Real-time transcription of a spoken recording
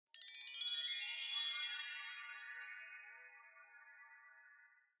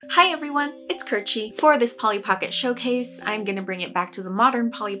Hi everyone, it's Kerchi. For this Polly Pocket showcase, I'm gonna bring it back to the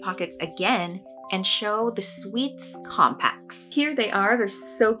modern Polly Pockets again and show the Sweets Compacts. Here they are, they're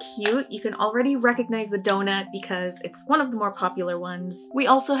so cute. You can already recognize the donut because it's one of the more popular ones. We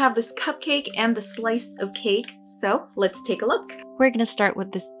also have this cupcake and the slice of cake, so let's take a look. We're gonna start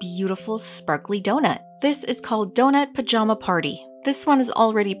with this beautiful sparkly donut. This is called Donut Pajama Party. This one is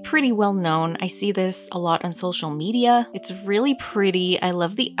already pretty well known. I see this a lot on social media. It's really pretty. I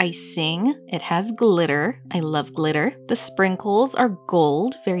love the icing. It has glitter. I love glitter. The sprinkles are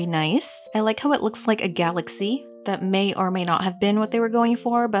gold. Very nice. I like how it looks like a galaxy. That may or may not have been what they were going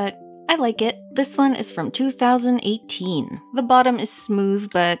for, but I like it. This one is from 2018. The bottom is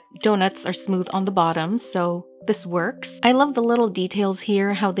smooth, but donuts are smooth on the bottom, so this works. I love the little details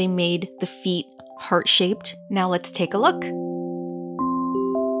here, how they made the feet heart-shaped. Now let's take a look.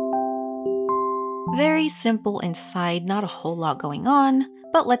 Very simple inside, not a whole lot going on,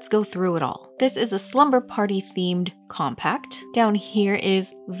 but let's go through it all. This is a slumber party themed compact. Down here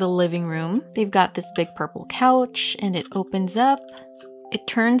is the living room. They've got this big purple couch and it opens up. It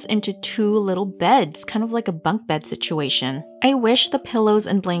turns into two little beds, kind of like a bunk bed situation. I wish the pillows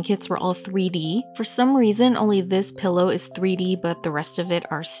and blankets were all 3D. For some reason, only this pillow is 3D, but the rest of it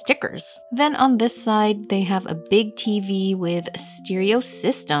are stickers. Then on this side, they have a big TV with a stereo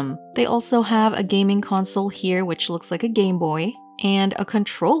system. They also have a gaming console here, which looks like a Game Boy, and a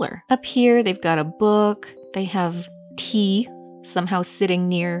controller. Up here, they've got a book. They have tea, somehow sitting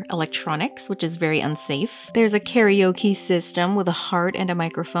near electronics, which is very unsafe. There's a karaoke system with a heart and a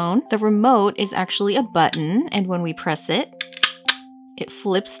microphone. The remote is actually a button, and when we press it, it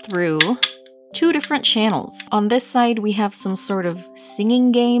flips through two different channels. On this side, we have some sort of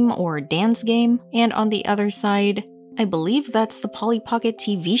singing game or dance game, and on the other side, I believe that's the Polly Pocket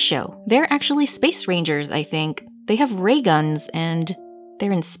TV show. They're actually space rangers, I think. They have ray guns, and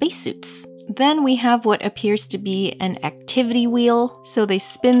they're in spacesuits. Then we have what appears to be an activity wheel. So they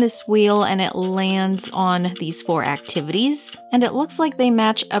spin this wheel and it lands on these 4 activities. And it looks like they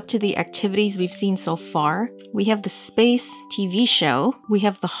match up to the activities we've seen so far. We have the space TV show. We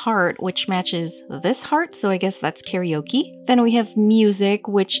have the heart, which matches this heart. So I guess that's karaoke. Then we have music,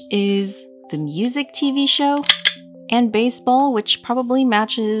 which is the music TV show. And baseball, which probably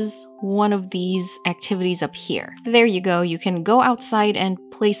matches one of these activities up here. There you go, you can go outside and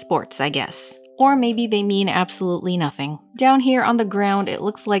play sports, I guess. Or maybe they mean absolutely nothing. Down here on the ground, it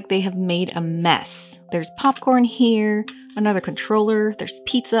looks like they have made a mess. There's popcorn here, another controller, there's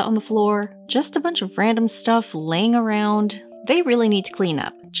pizza on the floor, just a bunch of random stuff laying around. They really need to clean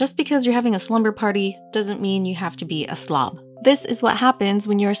up. Just because you're having a slumber party doesn't mean you have to be a slob. This is what happens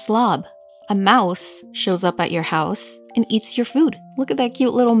when you're a slob. A mouse shows up at your house and eats your food. Look at that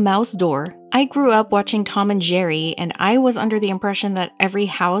cute little mouse door. I grew up watching Tom and Jerry, and I was under the impression that every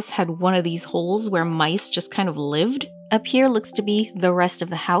house had one of these holes where mice just kind of lived. Up here looks to be the rest of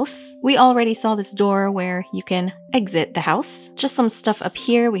the house. We already saw this door where you can exit the house. Just some stuff up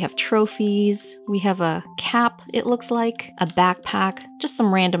here. We have trophies. We have a cap, it looks like. A backpack. Just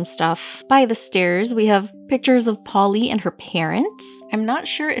some random stuff. By the stairs, we have pictures of Polly and her parents. I'm not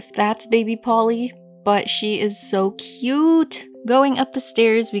sure if that's baby Polly, but she is so cute. Going up the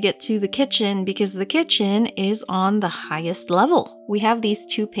stairs, we get to the kitchen because the kitchen is on the highest level. We have these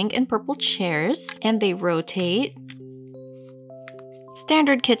 2 pink and purple chairs, and they rotate.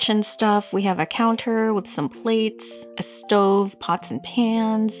 Standard kitchen stuff. We have a counter with some plates, a stove, pots and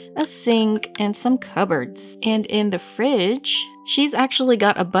pans, a sink, and some cupboards. And in the fridge, she's actually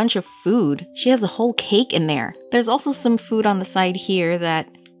got a bunch of food. She has a whole cake in there. There's also some food on the side here that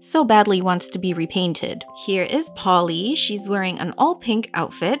so badly wants to be repainted. Here is Polly. She's wearing an all-pink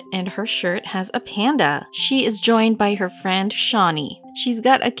outfit and her shirt has a panda. She is joined by her friend Shawnee. She's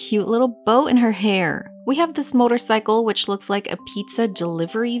got a cute little bow in her hair. We have this motorcycle which looks like a pizza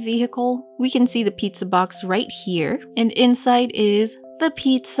delivery vehicle. We can see the pizza box right here, and inside is the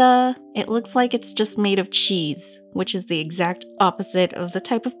pizza. It looks like it's just made of cheese, which is the exact opposite of the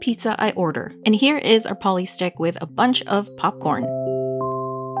type of pizza I order. And here is our Polly stick with a bunch of popcorn.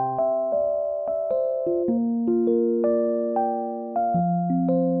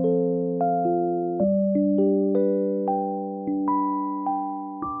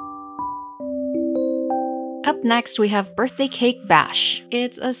 Up next, we have Birthday Cake Bash.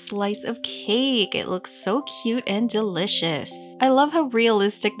 It's a slice of cake. It looks so cute and delicious. I love how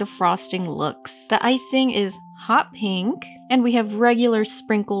realistic the frosting looks. The icing is hot pink, and we have regular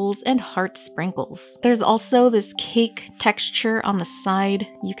sprinkles and heart sprinkles. There's also this cake texture on the side.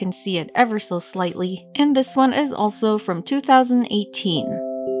 You can see it ever so slightly. And this one is also from 2018.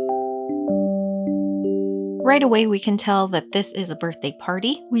 Right away, we can tell that this is a birthday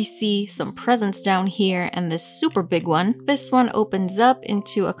party. We see some presents down here and this super big one. This one opens up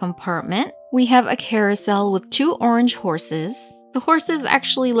into a compartment. We have a carousel with 2 orange horses. The horses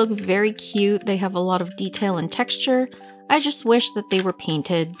actually look very cute. They have a lot of detail and texture. I just wish that they were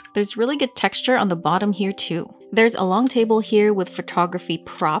painted. There's really good texture on the bottom here too. There's a long table here with photography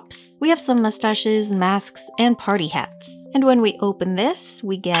props. We have some mustaches, masks, and party hats. And when we open this,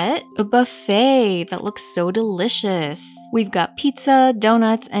 we get a buffet that looks so delicious. We've got pizza,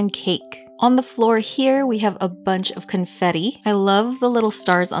 donuts, and cake. On the floor here, we have a bunch of confetti. I love the little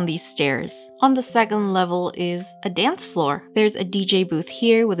stars on these stairs. On the second level is a dance floor. There's a DJ booth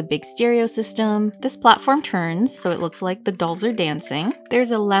here with a big stereo system. This platform turns, so it looks like the dolls are dancing.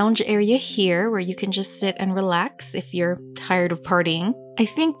 There's a lounge area here where you can just sit and relax if you're tired of partying. I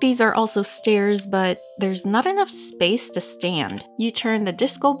think these are also stairs, but there's not enough space to stand. You turn the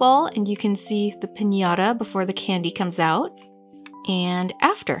disco ball and you can see the piñata before the candy comes out. And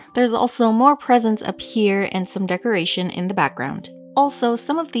after. There's also more presents up here and some decoration in the background. Also,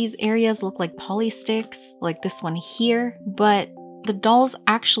 some of these areas look like polysticks, like this one here, but the dolls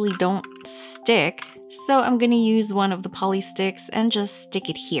actually don't stick, so I'm gonna use one of the polysticks and just stick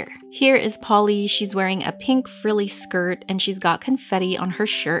it here. Here is Polly. She's wearing a pink frilly skirt and she's got confetti on her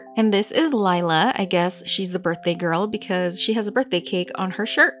shirt. And this is Lila. I guess she's the birthday girl because she has a birthday cake on her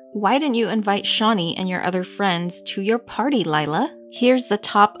shirt. Why didn't you invite Shawnee and your other friends to your party, Lila? Here's the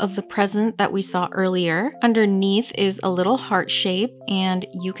top of the present that we saw earlier. Underneath is a little heart shape and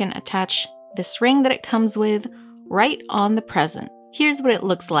you can attach this ring that it comes with right on the present. Here's what it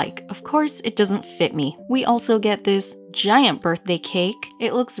looks like. Of course, it doesn't fit me. We also get this giant birthday cake.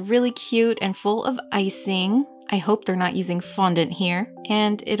 It looks really cute and full of icing. I hope they're not using fondant here.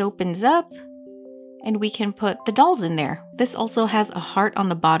 And it opens up and we can put the dolls in there. This also has a heart on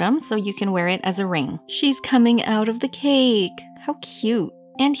the bottom, so you can wear it as a ring. She's coming out of the cake. How cute.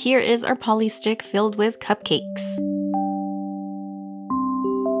 And here is our poly stick filled with cupcakes.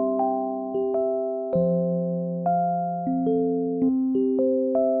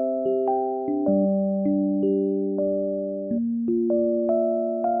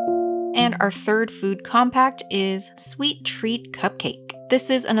 And our third food compact is Sweet Treat Cupcake. This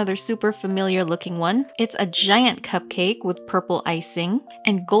is another super familiar looking one. It's a giant cupcake with purple icing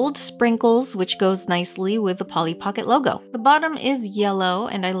and gold sprinkles, which goes nicely with the Polly Pocket logo. The bottom is yellow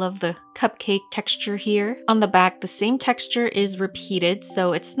and I love the cupcake texture here. On the back, the same texture is repeated,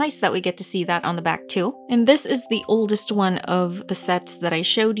 so it's nice that we get to see that on the back too. And this is the oldest one of the sets that I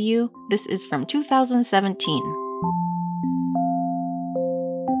showed you. This is from 2017.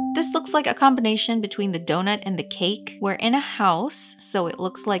 This looks like a combination between the donut and the cake. We're in a house, so it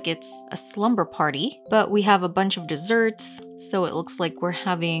looks like it's a slumber party, but we have a bunch of desserts, so it looks like we're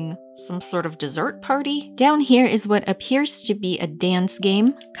having some sort of dessert party. Down here is what appears to be a dance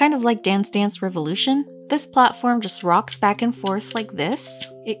game, kind of like Dance Dance Revolution. This platform just rocks back and forth like this.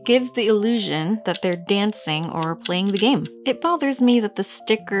 It gives the illusion that they're dancing or playing the game. It bothers me that the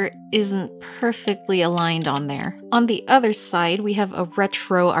sticker isn't perfectly aligned on there. On the other side, we have a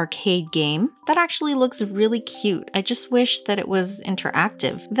retro arcade game that actually looks really cute. I just wish that it was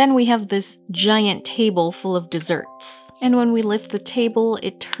interactive. Then we have this giant table full of desserts. And when we lift the table,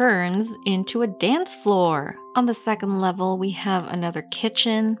 it turns into a dance floor. On the second level, we have another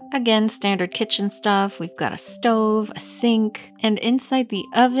kitchen. Again, standard kitchen stuff. We've got a stove, a sink, and inside the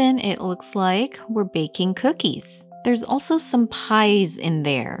oven, it looks like we're baking cookies. There's also some pies in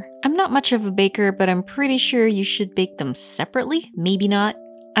there. I'm not much of a baker, but I'm pretty sure you should bake them separately. Maybe not.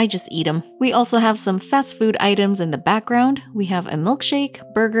 I just eat them. We also have some fast food items in the background. We have a milkshake,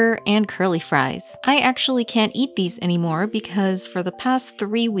 burger, and curly fries. I actually can't eat these anymore because for the past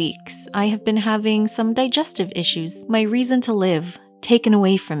 3 weeks, I have been having some digestive issues. My reason to live taken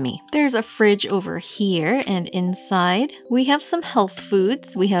away from me. There's a fridge over here, and inside we have some health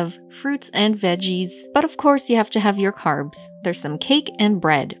foods. We have fruits and veggies, but of course you have to have your carbs. There's some cake and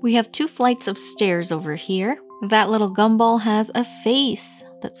bread. We have 2 flights of stairs over here. That little gumball has a face.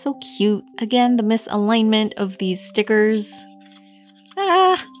 That's so cute. Again, the misalignment of these stickers.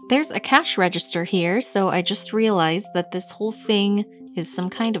 There's a cash register here, so I just realized that this whole thing is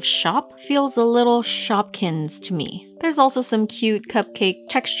some kind of shop. Feels a little Shopkins to me. There's also some cute cupcake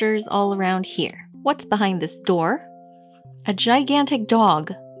textures all around here. What's behind this door? A gigantic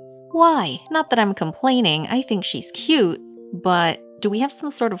dog. Why? Not that I'm complaining, I think she's cute, but do we have some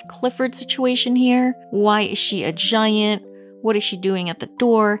sort of Clifford situation here? Why is she a giant? What is she doing at the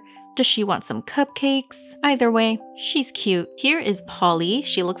door? Does she want some cupcakes? Either way, she's cute. Here is Polly.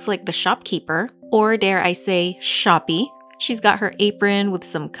 She looks like the shopkeeper, or dare I say, shoppy. She's got her apron with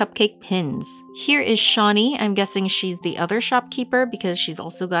some cupcake pins. Here is Shawnee. I'm guessing she's the other shopkeeper because she's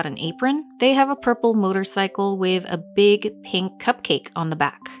also got an apron. They have a purple motorcycle with a big pink cupcake on the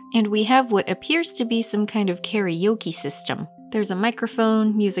back. And we have what appears to be some kind of karaoke system. There's a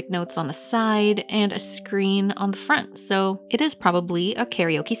microphone, music notes on the side, and a screen on the front, so it is probably a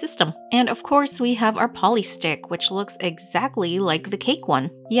karaoke system. And of course, we have our Polly stick, which looks exactly like the cake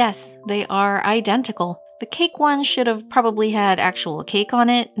one. Yes, they are identical. The cake one should have probably had actual cake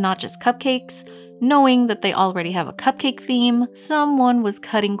on it, not just cupcakes. Knowing that they already have a cupcake theme, someone was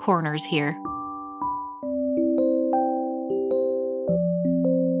cutting corners here.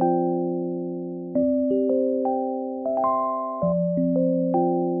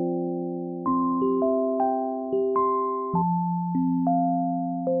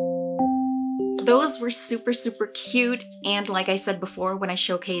 Those were super cute, and like I said before when I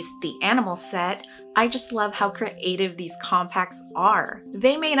showcased the animal set, I just love how creative these compacts are.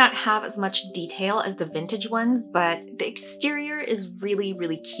 They may not have as much detail as the vintage ones, but the exterior is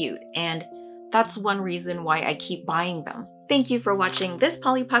really cute, and that's one reason why I keep buying them. Thank you for watching this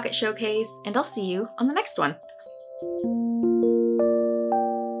Polly Pocket showcase, and I'll see you on the next one.